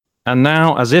And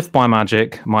now, as if by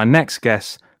magic, my next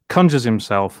guest conjures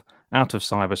himself out of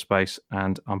cyberspace,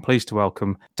 and I'm pleased to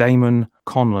welcome Damon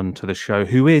Conlan to the show,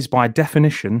 who is, by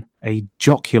definition, a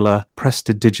jocular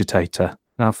prestidigitator.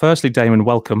 Now, firstly, Damon,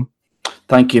 welcome.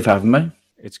 Thank you for having me.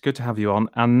 It's good to have you on.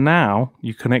 And now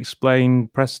you can explain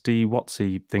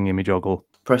Presti-Watsy thingy-me-joggle.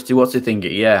 Presti-Watsy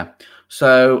thingy, yeah.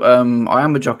 So I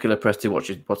am a jocular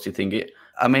Presti-Watsy thingy.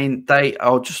 I mean, they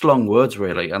are just long words,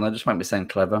 really, and they just make me sound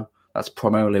clever. That's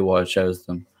primarily why I chose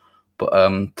them. But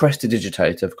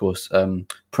prestidigitator, of course,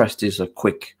 prest is a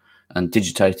quick, and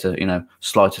digitator,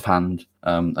 sleight of hand,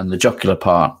 and the jocular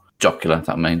part, jocular,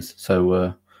 that means.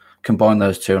 So combine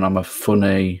those two, and I'm a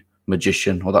funny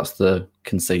magician. Well, that's the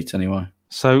conceit, anyway.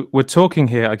 So we're talking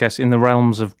here, I guess, in the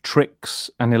realms of tricks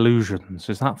and illusions.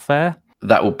 Is that fair?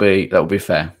 That would be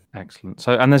fair. Excellent.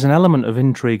 So, and there's an element of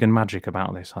intrigue and magic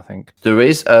about this, I think. There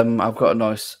is. I've got a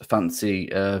nice, fancy,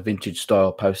 vintage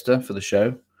style poster for the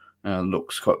show.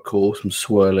 Looks quite cool. Some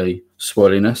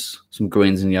swirliness, some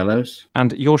greens and yellows.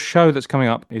 And your show that's coming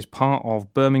up is part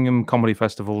of Birmingham Comedy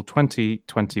Festival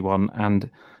 2021,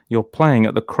 and you're playing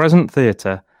at the Crescent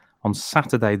Theatre on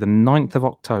Saturday, the 9th of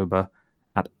October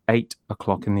at 8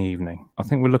 o'clock in the evening. I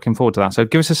think we're looking forward to that. So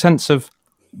give us a sense of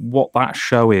what that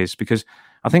show is, because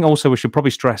I think also we should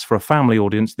probably stress for a family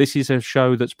audience, this is a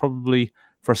show that's probably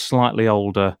for a slightly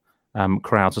older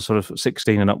crowd, so sort of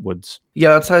 16 and upwards.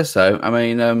 Yeah, I'd say so. I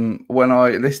mean, when I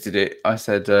listed it, I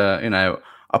said,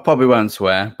 I probably won't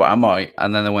swear, but I might.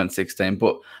 And then I went 16.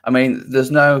 But I mean,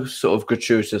 there's no sort of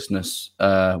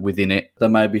gratuitousness within it. There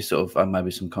may be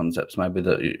maybe some concepts maybe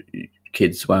that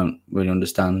kids won't really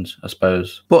understand, I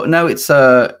suppose. But no, it's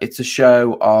a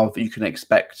show of, you can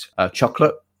expect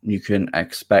chocolate, you can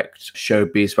expect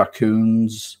showbiz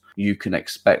raccoons, you can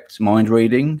expect mind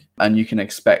reading, and you can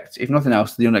expect, if nothing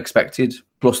else, the unexpected,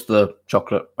 plus the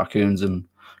chocolate raccoons and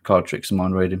card tricks and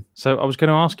mind reading. So I was going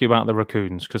to ask you about the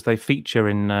raccoons, because they feature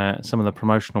in some of the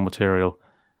promotional material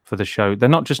for the show. They're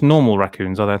not just normal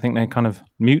raccoons, are they? I think they're kind of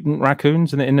mutant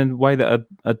raccoons in a way that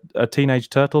a teenage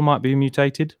turtle might be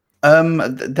mutated.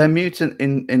 They're mutant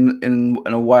in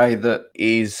a way that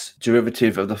is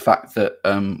derivative of the fact that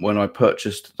when I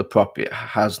purchased the prop, it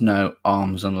has no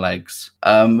arms and legs.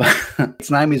 Its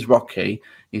name is Rocky.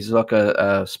 He's like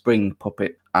a spring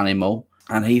puppet animal,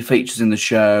 and he features in the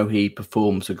show. He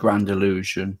performs a grand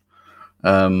illusion.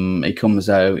 He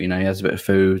comes out, he has a bit of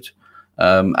food,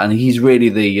 and he's really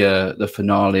the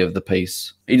finale of the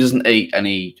piece. He doesn't eat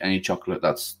any chocolate.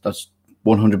 That's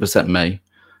 100% me.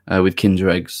 With Kinder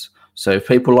eggs. So if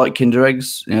people like Kinder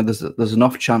eggs, there's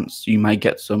enough chance you may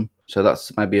get some. So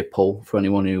that's maybe a pull for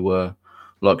anyone who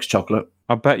likes chocolate.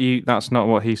 I bet you that's not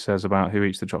what he says about who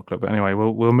eats the chocolate. But anyway,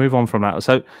 we'll move on from that.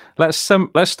 So let's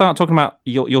start talking about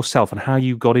yourself and how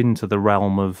you got into the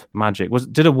realm of magic.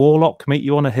 Did a warlock meet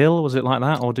you on a hill? Was it like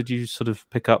that, or did you sort of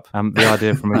pick up the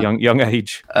idea from a young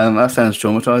age? That sounds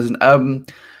traumatizing.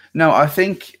 No, I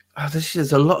think.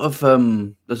 There's a lot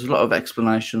of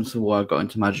explanations for why I got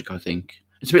into magic. I think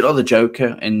it's a bit like the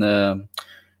Joker in the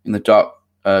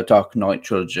Dark Knight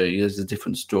trilogy. There's a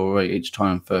different story each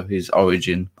time for his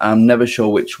origin. I'm never sure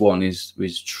which one is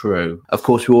true. Of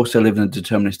course, we also live in a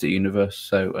deterministic universe,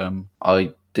 so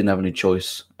I didn't have any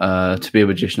choice to be a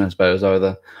magician, I suppose,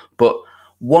 either. But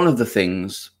one of the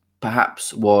things,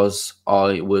 perhaps, was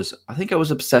I think I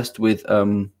was obsessed with.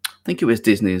 I think it was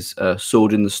Disney's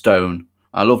Sword in the Stone.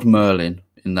 I loved Merlin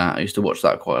in that. I used to watch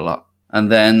that quite a lot. And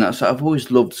then, so I've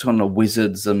always loved kind of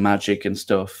wizards and magic and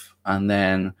stuff. And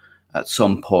then at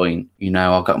some point,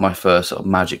 I got my first sort of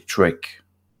magic trick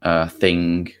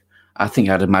thing. I think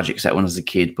I had a magic set when I was a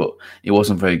kid, but it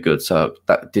wasn't very good. So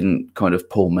that didn't kind of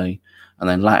pull me. And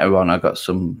then later on, I got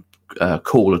some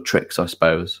cooler tricks, I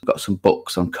suppose. Got some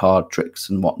books on card tricks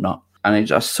and whatnot. And it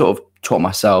just sort of taught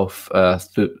myself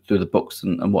through the books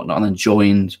and whatnot, and then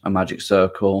joined a magic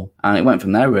circle, and it went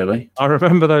from there, really. I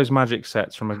remember those magic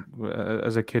sets from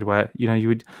as a kid, where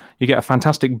you get a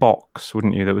fantastic box,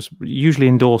 wouldn't you? That was usually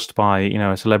endorsed by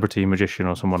a celebrity magician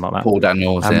or someone like that. Paul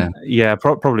Daniels,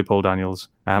 probably Paul Daniels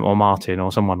or Martin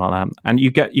or someone like that. And you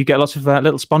get lots of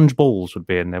little sponge balls would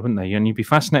be in there, wouldn't they? And you'd be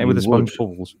fascinated with the sponge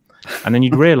balls, and then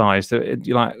you'd realise that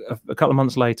a couple of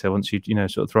months later, once you'd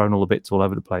sort of thrown all the bits all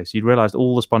over the place, you'd realise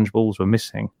all the sponge balls were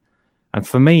missing. And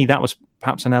for me, that was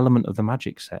perhaps an element of the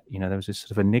magic set. There was this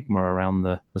sort of enigma around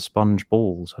the sponge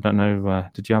balls. I don't know,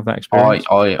 did you have that experience?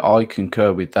 I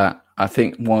concur with that. I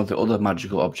think one of the other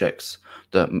magical objects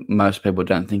that most people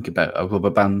don't think about are rubber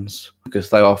bands, because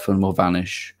they often will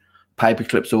vanish Paper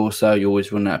clips also, you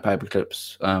always run out of paper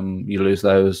clips. You lose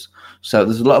those. So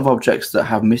there's a lot of objects that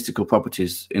have mystical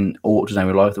properties in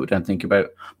ordinary life that we don't think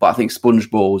about. But I think sponge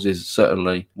balls is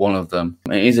certainly one of them.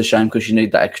 It is a shame because you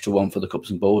need that extra one for the cups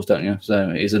and balls, don't you?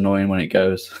 So it is annoying when it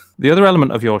goes. The other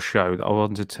element of your show that I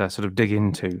wanted to sort of dig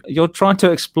into, you're trying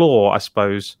to explore, I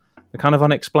suppose, the kind of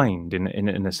unexplained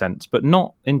in a sense, but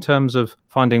not in terms of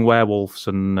finding werewolves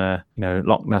and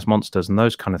Loch Ness monsters and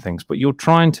those kind of things. But you're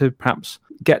trying to perhaps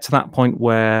get to that point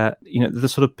where the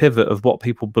sort of pivot of what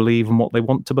people believe and what they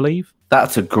want to believe.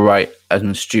 That's a great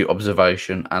and astute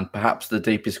observation, and perhaps the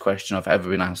deepest question I've ever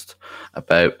been asked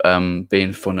about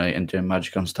being funny and doing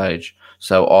magic on stage.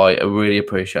 So I really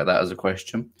appreciate that as a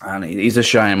question, and it is a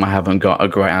shame I haven't got a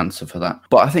great answer for that.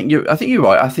 But I think you're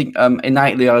right. I think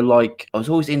innately I was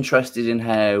always interested in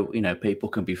how people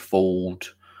can be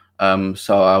fooled.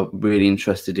 So I'm really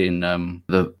interested in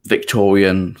the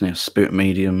Victorian spirit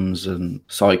mediums and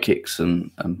psychics and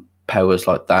powers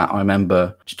like that. I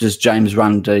remember just James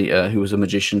Randi, who was a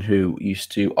magician who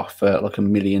used to offer like $1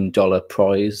 million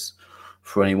prize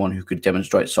for anyone who could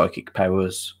demonstrate psychic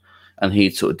powers. And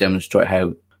he'd sort of demonstrate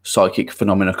how psychic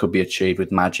phenomena could be achieved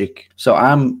with magic. So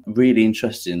I'm really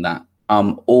interested in that.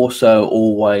 I'm also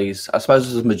always, I suppose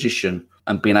as a magician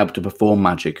and being able to perform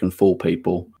magic and fool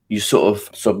people, you're sort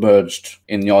of submerged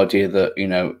in the idea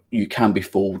that, you can be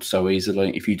fooled so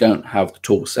easily if you don't have the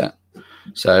tool set.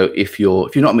 So if you're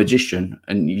not a magician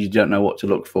and you don't know what to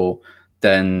look for,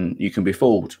 then you can be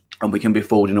fooled. And we can be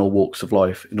fooled in all walks of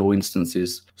life, in all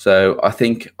instances. So I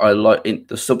think I like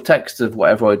the subtext of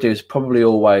whatever I do is probably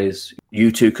always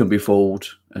you too can be fooled,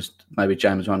 as maybe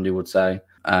James Randi would say,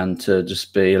 and to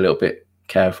just be a little bit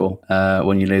careful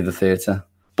when you leave the theatre.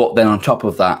 But then on top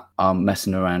of that, I'm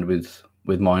messing around with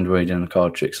mind reading and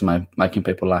card tricks and making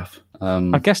people laugh.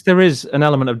 I guess there is an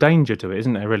element of danger to it,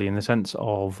 isn't there? Really, in the sense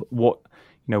of what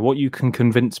you can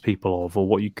convince people of, or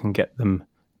what you can get them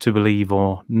to believe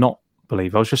or not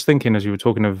believe. I was just thinking as you were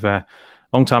talking of a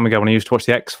long time ago when I used to watch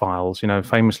the X-Files,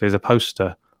 famously there's a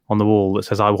poster on the wall that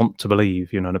says "I want to believe,"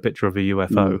 and a picture of a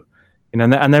UFO.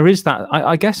 And there is that.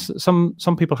 I guess some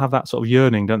people have that sort of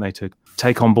yearning, don't they, to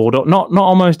take on board not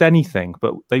almost anything,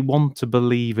 but they want to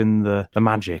believe in the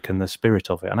magic and the spirit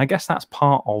of it. And I guess that's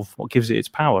part of what gives it its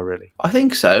power, really. I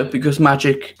think so, because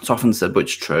magic, it's often said, but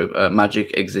it's true,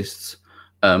 magic exists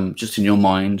just in your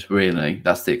mind, really.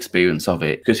 That's the experience of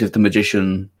it. Because if the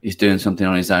magician is doing something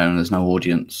on his own, there's no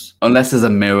audience. Unless there's a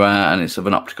mirror and it's of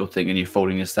an optical thing and you're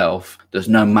fooling yourself, there's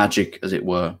no magic, as it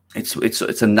were.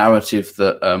 It's a narrative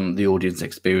that the audience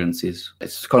experiences.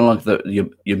 It's kind of like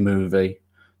your movie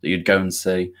that you'd go and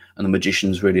see, and the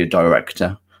magician's really a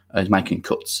director. He's making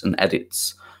cuts and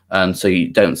edits. And so you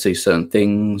don't see certain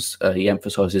things. He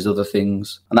emphasises other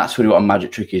things. And that's really what a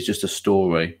magic trick is, just a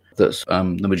story that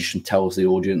the magician tells the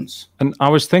audience. And I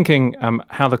was thinking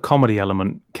how the comedy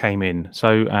element came in.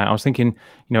 So I was thinking,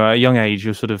 at a young age,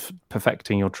 you're sort of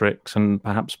perfecting your tricks and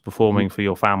perhaps performing for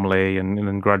your family and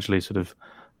then gradually sort of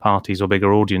parties or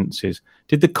bigger audiences.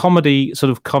 Did the comedy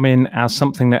sort of come in as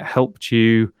something that helped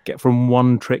you get from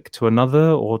one trick to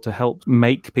another, or to help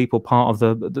make people part of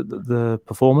the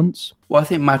performance? Well, I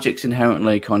think magic's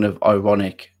inherently kind of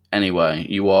ironic anyway.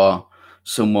 You are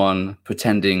someone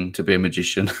pretending to be a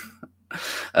magician.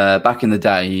 Back in the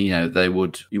day, you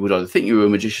would either think you were a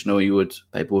magician, or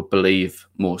people would believe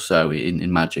more so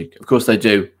in magic. Of course, they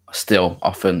do still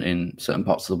often in certain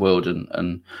parts of the world,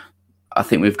 and I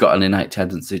think we've got an innate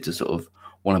tendency to sort of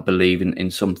want to believe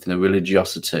in something, a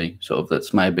religiosity, sort of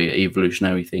that's maybe an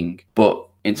evolutionary thing. But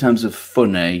in terms of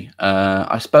funny,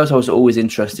 I suppose I was always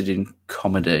interested in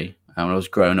comedy. When I was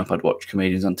growing up, I'd watch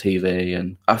comedians on TV,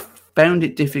 and I found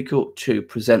it difficult to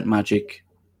present magic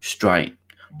straight,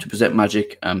 to present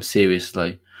magic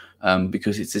seriously,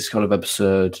 because it's this kind of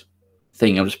absurd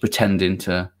thing. I'm just pretending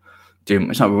to do.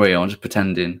 It's not real. I'm just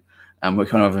pretending, and we're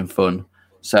kind of having fun.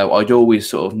 So I'd always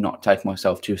sort of not take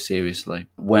myself too seriously.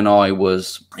 When I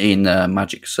was in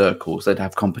magic circles, they'd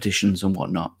have competitions and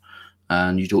whatnot,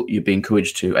 and you'd be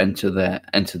encouraged to enter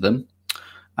them,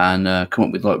 and come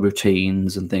up with like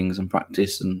routines and things and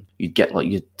practice, and you'd get like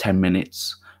your 10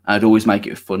 minutes. I'd always make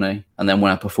it funny, and then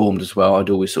when I performed as well, I'd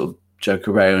always sort of joke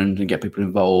around and get people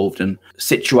involved. And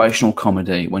situational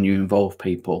comedy, when you involve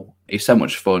people, is so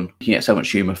much fun. You can get so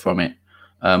much humour from it.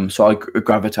 So I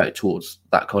gravitate towards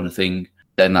that kind of thing.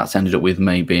 Then that's ended up with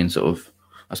me being sort of,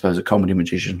 I suppose, a comedy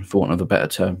magician, for want of a better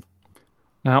term.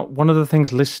 Now, one of the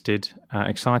things listed,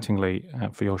 excitingly,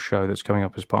 for your show that's coming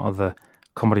up as part of the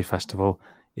comedy festival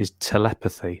is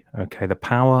telepathy. Okay, the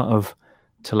power of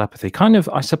telepathy. Kind of,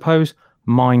 I suppose,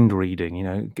 mind reading,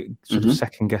 sort of Mhm.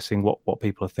 second guessing what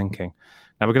people are thinking.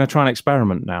 Now we're going to try and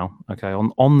experiment now, okay,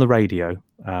 on the radio,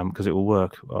 because it will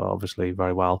work obviously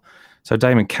very well. So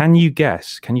Damon, can you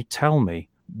tell me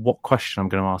what question I'm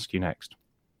going to ask you next?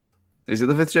 Is it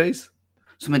the fifth cheese?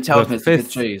 Someone tells me it's the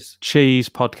fifth cheese. Cheese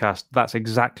podcast. That's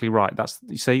exactly right. That's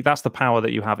the power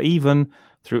that you have, even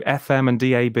through FM and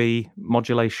DAB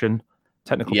modulation.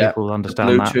 Technical people will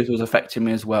understand that. Bluetooth was affecting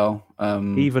me as well.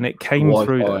 Even it came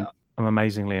through. I'm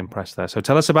amazingly impressed there. So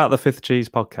tell us about the Fifth Cheese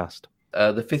podcast.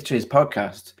 The Fifth Cheese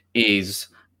podcast is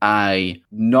a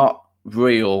not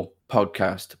real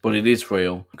podcast, but it is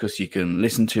real because you can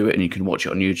listen to it and you can watch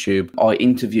it on YouTube. I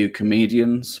interview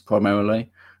comedians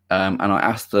primarily, and I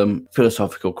ask them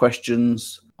philosophical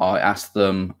questions. I ask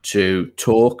them to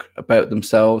talk about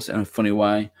themselves in a funny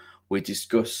way. We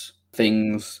discuss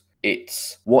things.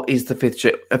 It's what is the Fifth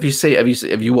Cheese?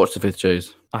 Have you watched the Fifth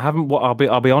Cheese? I haven't. I'll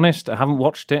be honest. I haven't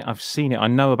watched it. I've seen it. I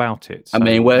know about it. So, I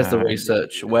mean, where's the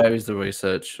research? Where is the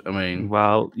research? I mean,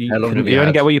 well, you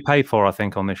only get what you pay for. I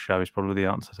think on this show is probably the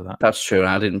answer to that. That's true.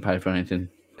 I didn't pay for anything.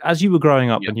 As you were growing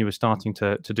up and you were starting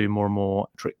to do more and more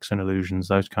tricks and illusions,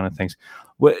 those kind of things,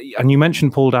 and you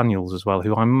mentioned Paul Daniels as well,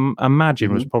 who I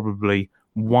imagine was probably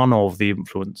one of the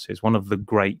influences, one of the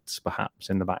greats perhaps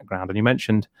in the background. And you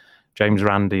mentioned James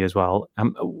Randi as well.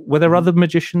 Were there other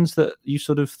magicians that you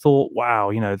sort of thought,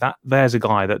 wow, there's a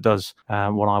guy that does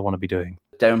what I want to be doing?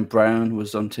 Darren Brown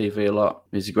was on TV a lot.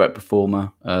 He's a great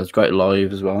performer. He's great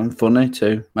live as well, and funny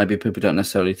too. Maybe people don't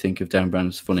necessarily think of Darren Brown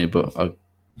as funny, but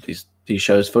these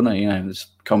shows funny. There's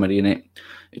comedy in it.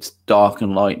 It's dark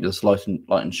and light. There's light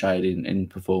and shade in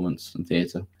performance and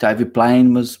theatre. David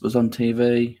Blaine was on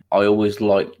TV. I always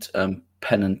liked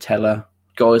Penn and Teller.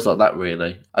 Guys like that,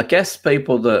 really. I guess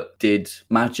people that did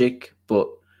magic, but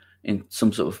in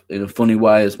some sort of in a funny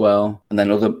way as well. And then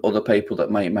other people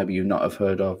that maybe you not have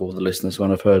heard of, or the listeners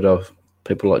won't have heard of.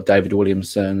 People like David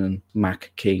Williamson and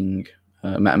Mac King,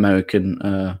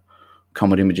 American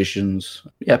comedy magicians.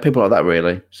 Yeah, people like that,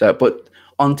 really. So, but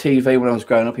on TV when I was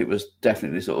growing up, it was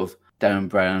definitely sort of Darren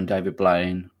Brown, David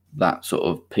Blaine. That sort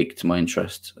of piqued my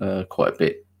interest quite a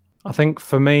bit. I think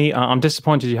for me, I'm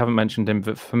disappointed you haven't mentioned him,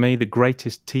 but for me, the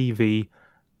greatest TV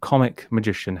comic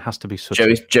magician has to be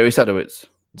Sooty. Jerry Sadowitz.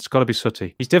 It's got to be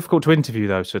Sooty. He's difficult to interview,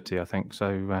 though, Sooty, I think. So,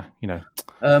 you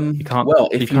can't. Well,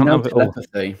 if you know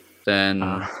telepathy, then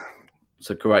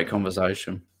it's a great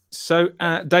conversation. So,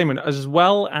 Damon, as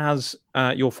well as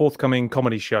your forthcoming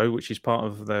comedy show, which is part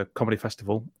of the Comedy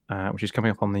Festival, which is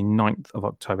coming up on the 9th of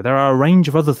October, there are a range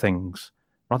of other things,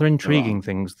 rather intriguing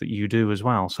things that you do as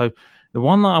well. So the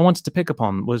one that I wanted to pick up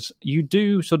on was you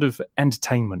do sort of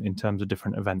entertainment in terms of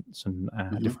different events and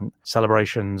different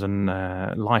celebrations and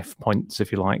life points, if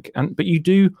you like. But you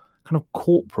do kind of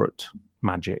corporate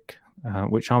magic,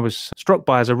 which I was struck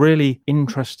by as a really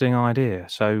interesting idea.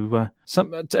 So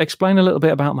to explain a little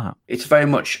bit about that. It's very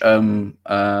much within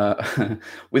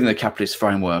the capitalist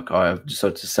framework. I have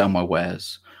decided to sell my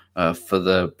wares for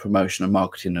the promotion and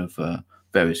marketing of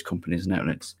various companies and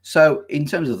outlets. So in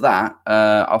terms of that,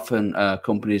 often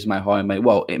companies may hire me.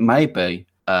 Well, it may be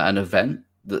an event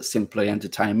that's simply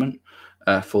entertainment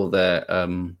for their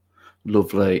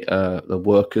lovely the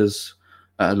workers,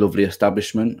 a lovely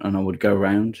establishment, and I would go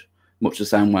around much the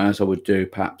same way as I would do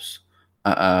perhaps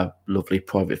at a lovely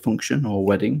private function or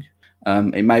wedding.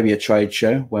 It may be a trade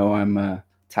show where I'm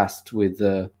tasked with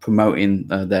promoting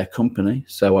their company.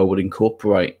 So I would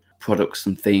incorporate products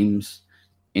and themes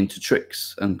into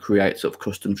tricks and create sort of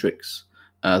custom tricks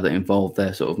that involve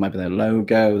their sort of maybe their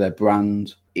logo, their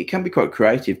brand. It can be quite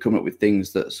creative, coming up with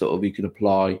things that sort of you can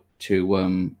apply to, I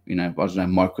don't know,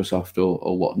 Microsoft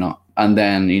or whatnot. And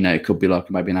then, it could be like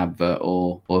maybe an advert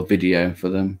or a video for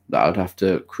them that I'd have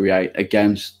to create.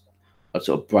 Again, I'd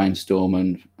sort of brainstorm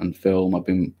and film. I've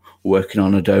been working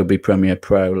on Adobe Premiere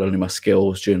Pro, learning my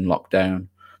skills during lockdown.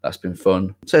 That's been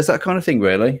fun. So it's that kind of thing,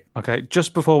 really. Okay,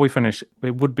 just before we finish,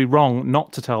 it would be wrong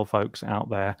not to tell folks out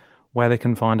there where they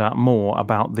can find out more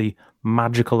about the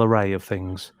magical array of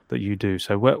things that you do.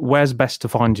 So where's best to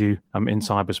find you in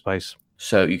cyberspace?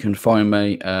 So you can find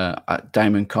me at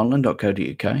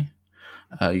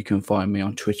damonconlan.co.uk. You can find me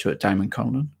on Twitter at Damon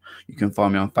Conlan. You can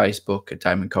find me on Facebook at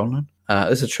Damon Conlan.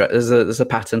 There's a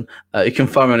pattern. You can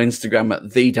find me on Instagram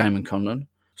at the Damon Conlan.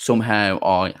 Somehow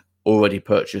I already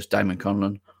purchased Damon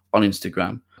Conlan on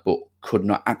Instagram, but could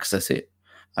not access it.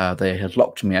 They had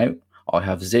locked me out. I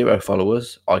have 0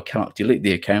 followers. I cannot delete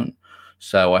the account.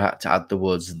 So I had to add the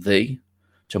words "the"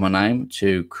 to my name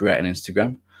to create an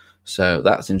Instagram. So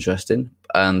that's interesting.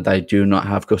 And they do not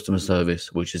have customer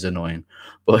service, which is annoying.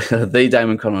 But the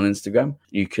Damon Conlan on Instagram,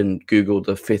 you can Google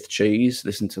the Fifth Cheese,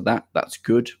 listen to that. That's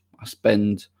good. I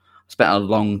spend spent a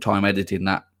long time editing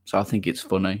that, so I think it's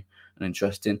funny and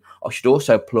interesting. I should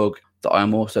also plug that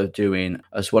I'm also doing,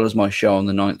 as well as my show on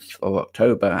the 9th of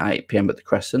October at 8 p.m. at the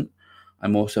Crescent,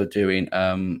 I'm also doing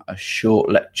a short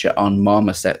lecture on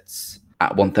marmosets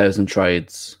at 1000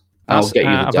 Trades. That's I'll get you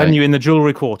the a date. venue in the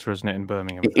Jewellery Quarter, isn't it, in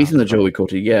Birmingham? It is in the Jewellery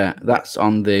Quarter, yeah. That's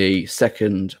on the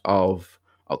 2nd of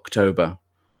October.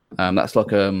 That's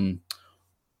like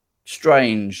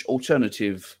strange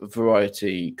alternative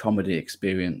variety comedy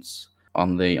experience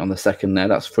on the 2nd there.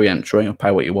 That's free entry. I'll pay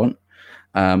what you want.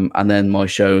 And then my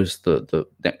show's the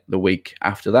week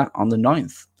after that on the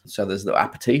 9th. So there's the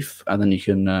aperitif, and then you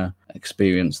can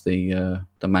experience the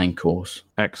main course.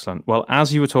 Excellent. Well,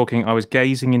 as you were talking, I was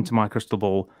gazing into my crystal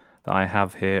ball that I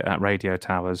have here at Radio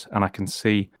Towers, and I can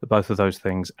see that both of those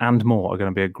things and more are going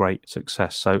to be a great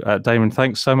success. So, Damon,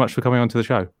 thanks so much for coming on to the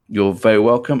show. You're very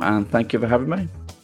welcome, and thank you for having me.